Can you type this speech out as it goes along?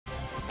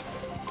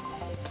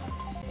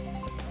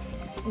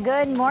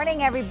Good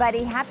morning,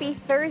 everybody. Happy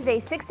Thursday,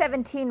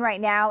 6:17 right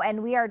now,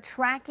 and we are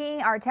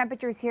tracking our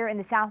temperatures here in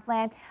the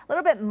Southland. A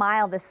little bit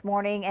mild this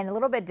morning and a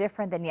little bit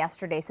different than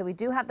yesterday. So we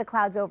do have the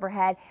clouds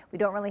overhead. We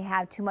don't really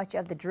have too much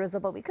of the drizzle,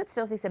 but we could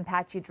still see some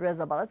patchy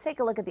drizzle. But let's take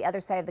a look at the other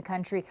side of the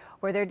country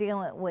where they're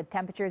dealing with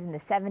temperatures in the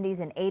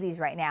 70s and 80s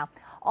right now.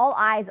 All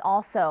eyes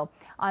also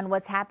on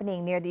what's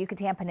happening near the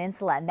Yucatan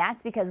Peninsula, and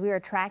that's because we are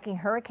tracking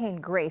Hurricane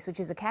Grace, which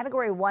is a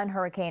Category 1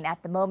 hurricane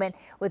at the moment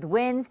with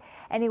winds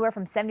anywhere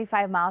from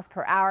 75 miles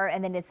per hour,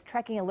 and then it's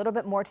trekking a little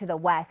bit more to the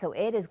west. So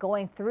it is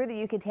going through the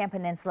Yucatan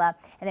Peninsula,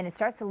 and then it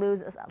starts to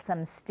lose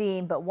some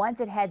steam. But once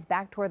it heads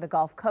back toward the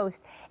Gulf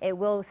Coast, it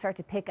will start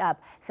to pick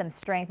up some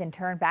strength and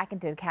turn back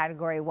into a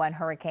Category 1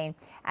 hurricane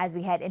as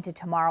we head into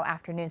tomorrow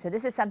afternoon. So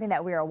this is something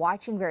that we are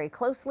watching very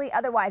closely.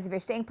 Otherwise, if you're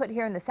staying put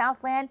here in the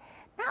Southland,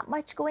 not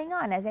much going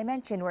on. As I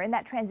mentioned, we're in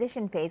that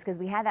transition phase because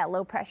we had that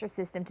low pressure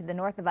system to the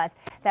north of us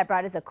that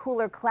brought us a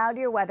cooler,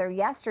 cloudier weather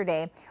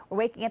yesterday. We're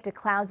waking up to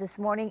clouds this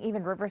morning,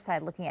 even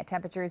Riverside looking at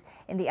temperatures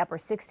in the upper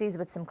 60s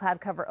with some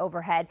cloud cover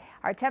overhead.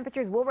 Our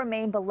temperatures will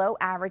remain below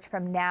average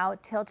from now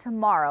till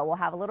tomorrow. We'll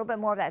have a little bit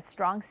more of that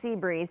strong sea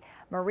breeze.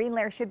 Marine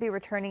layer should be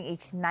returning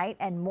each night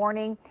and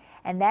morning.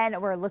 And then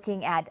we're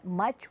looking at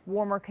much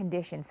warmer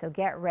conditions. So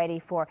get ready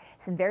for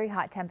some very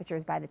hot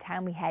temperatures by the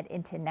time we head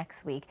into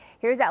next week.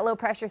 Here's that low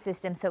pressure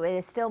system. So it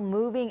is still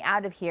moving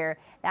out of here.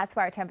 That's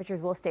why our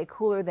temperatures will stay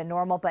cooler than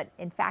normal. But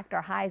in fact,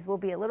 our highs will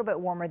be a little bit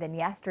warmer than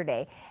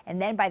yesterday.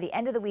 And then by the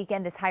end of the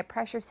weekend, this high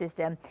pressure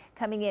system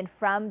coming in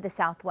from the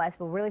southwest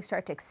will really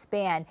start to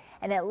expand.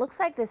 And it looks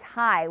like this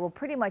high will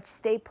pretty much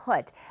stay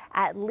put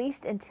at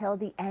least until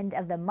the end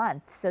of the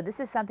month. So this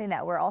is something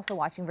that we're also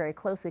watching very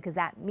closely because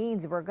that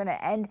means we're going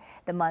to end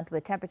the month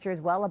with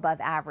temperatures well above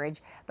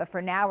average. But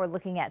for now, we're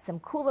looking at some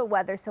cooler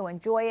weather, so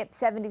enjoy it.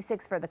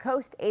 76 for the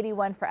coast,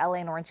 81 for LA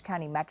and Orange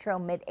County Metro,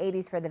 mid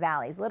 80s for the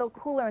valleys. A little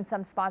cooler in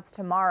some spots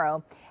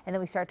tomorrow, and then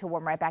we start to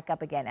warm right back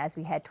up again as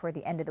we head toward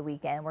the end of the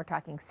weekend. We're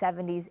talking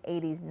 70s,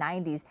 80s,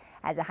 90s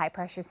as a high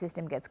pressure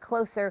system gets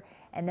closer.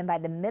 And then by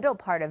the middle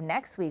part of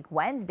next week,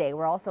 Wednesday,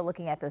 we're also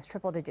looking at those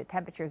triple digit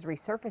temperatures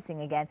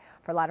resurfacing again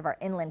for a lot of our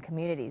inland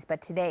communities.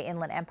 But today,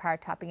 Inland Empire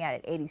topping out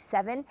at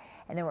 87,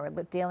 and then we're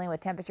dealing with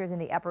temperatures in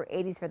the upper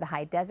 80s for the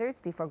high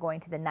deserts before going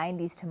to the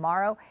 90s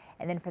tomorrow.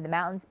 And then for the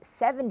mountains,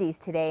 70s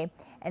today.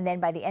 And then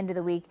by the end of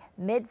the week,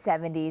 mid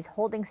 70s,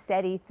 holding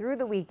steady through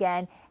the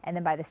weekend. And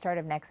then by the start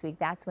of next week,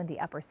 that's when the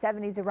upper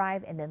 70s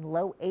arrive, and then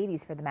low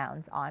 80s for the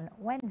mountains on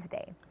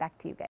Wednesday. Back to you guys.